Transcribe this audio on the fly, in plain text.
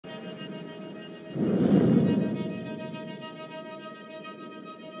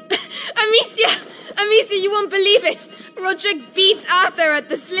Amicia, you won't believe it! Roderick beats Arthur at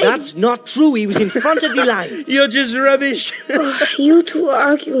the sling! That's not true, he was in front of the line! You're just rubbish! You two are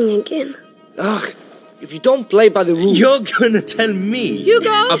arguing again. Ugh, if you don't play by the rules... You're gonna tell me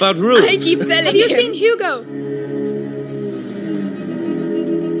Hugo! about rules? I keep telling Have you seen Hugo?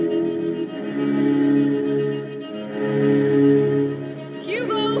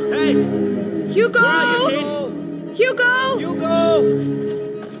 Hugo! Hey! Hugo! Where are you, kid? Hugo! Hugo!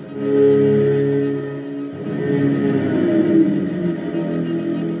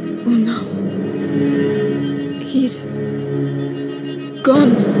 Oh no. He's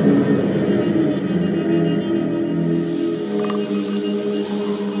gone.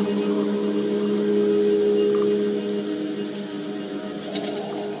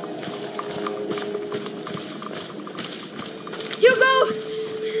 Hugo!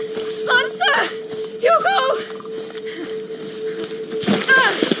 Answer! Hugo!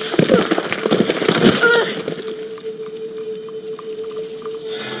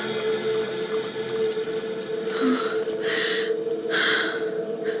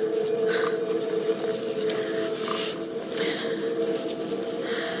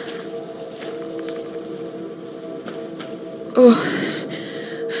 Oh,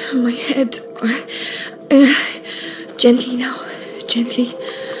 my head. Gently now, gently.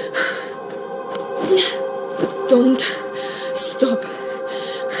 Don't stop.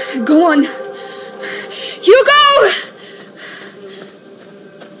 Go on. Hugo!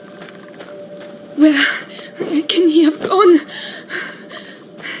 Where can he have gone?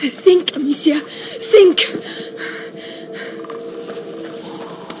 Think, Amicia, think.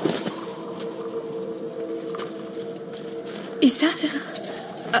 Is that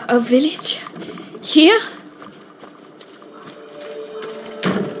a village? Here?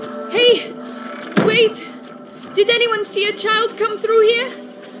 Hey! Wait! Did anyone see a child come through here?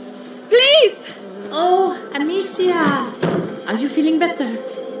 Please! Oh, Amicia! Are you feeling better?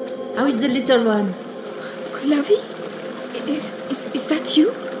 How is the little one? Clavi? Is that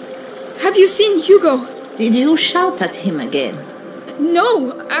you? Have you seen Hugo? Did you shout at him again?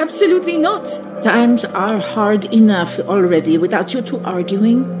 No, absolutely not. Times are hard enough already without you two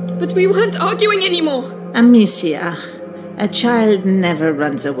arguing. But we weren't arguing anymore. Amicia, a child never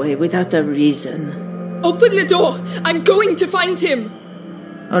runs away without a reason. Open the door. I'm going to find him.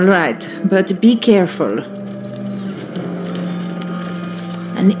 All right, but be careful.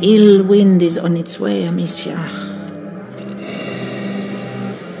 An ill wind is on its way, Amicia.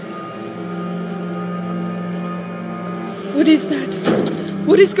 What is that?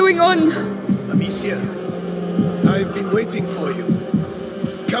 What is going on? Amicia, I've been waiting for you.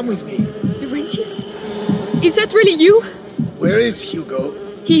 Come with me. Laurentius? Is that really you? Where is Hugo?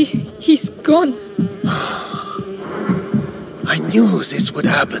 He's gone. I knew this would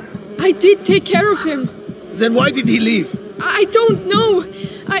happen. I did take care of him. Then why did he leave? I don't know.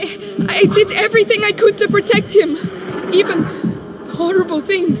 I did everything I could to protect him. Even horrible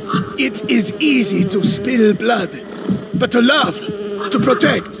things. It is easy to spill blood, but to love, to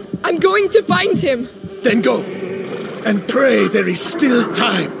protect. I'm going to find him. Then go, and pray there is still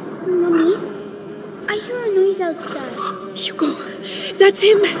time. Mommy, I hear a noise outside. Hugo, that's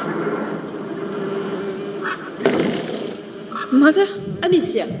him. Mother?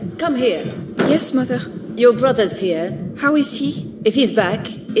 Amicia, come here. Yes, Mother. Your brother's here. How is he? If he's back,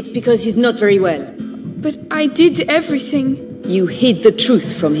 it's because he's not very well. But I did everything. You hid the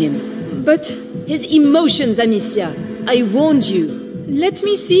truth from him. But... His emotions, Amicia. I warned you. Let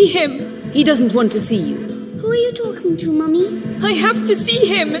me see him. He doesn't want to see you. Who are you talking to, Mummy? I have to see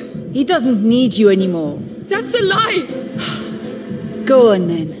him. He doesn't need you anymore. That's a lie. Go on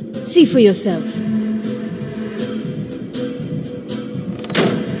then. See for yourself.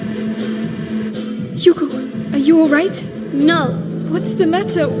 Hugo, are you alright? No. What's the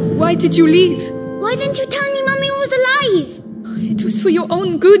matter? Why did you leave? Why didn't you tell me Mummy was alive? It was for your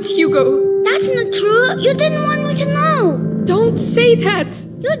own good, Hugo. That's not true. You didn't want me to know. Don't say that.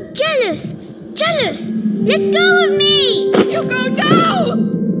 You're jealous. Jealous. Let go of me. Hugo, no!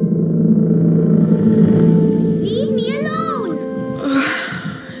 Leave me alone.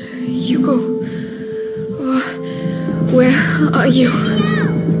 Hugo. Where are you?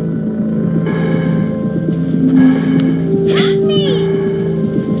 Help me.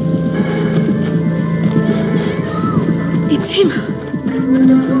 It's him.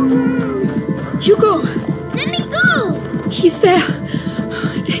 Hugo! Let me go. He's there.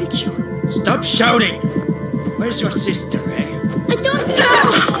 Thank you. Stop shouting! Where's your sister, eh? I don't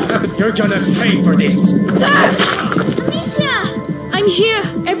know. You're gonna pay for this! Amicia. I'm here.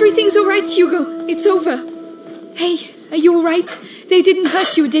 Everything's alright, Hugo. It's over. Hey, are you alright? They didn't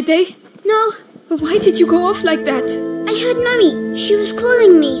hurt you, did they? No, But why did you go off like that? I heard Mummy. She was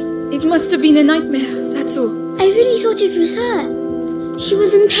calling me. It must have been a nightmare, that's all. I really thought it was her. She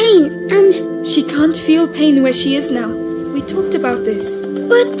was in pain and... She can't feel pain where she is now. We talked about this.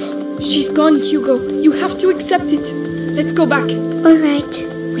 But... She's gone, Hugo. You have to accept it. Let's go back. Alright.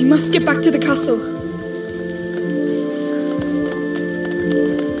 We must get back to the castle.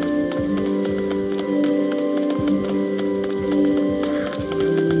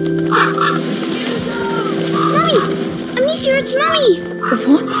 Mummy! Amicia, it's Mummy!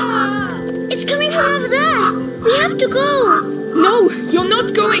 What? It's coming from over there. We have to go. No, you're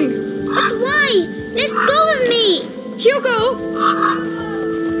not going. But why? Let go of me. Hugo!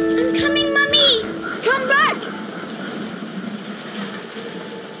 I'm coming, Mummy. Come back!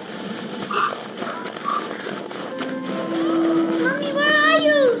 Mummy, where are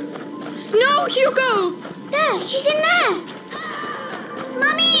you? No, Hugo! There, she's in there.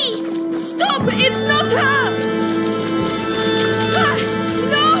 Mummy! Stop! It's not her! Ah,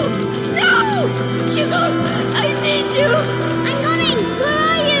 no! No! Hugo! I need you! I'm coming. Where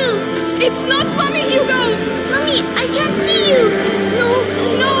are you? It's not Mommy, Hugo! Mummy, I can't see you. No!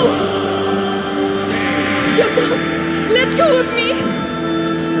 No! Shut up! Let go of me!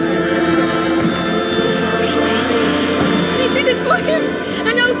 I did it for him!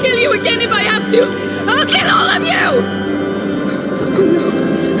 And I'll kill you again if I have to! I'll kill all of you! Oh no!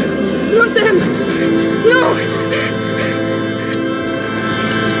 Not them! No!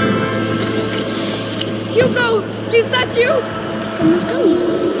 Hugo! Is that you? Someone's coming.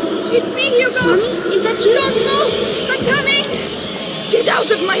 It's me, Hugo! Mommy, is that you? Don't move! I'm coming! Get out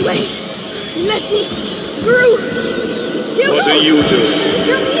of my way! Let me through! Hugo! What are you doing?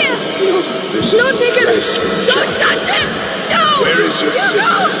 Come here! No, Nicholas! Don't touch him! No! Where is your Hugo!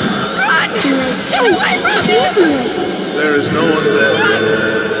 sister? Run! Get away from him! There is no one there.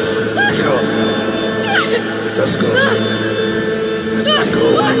 Come. Let us go. Let us go,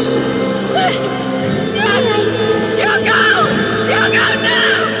 my sister.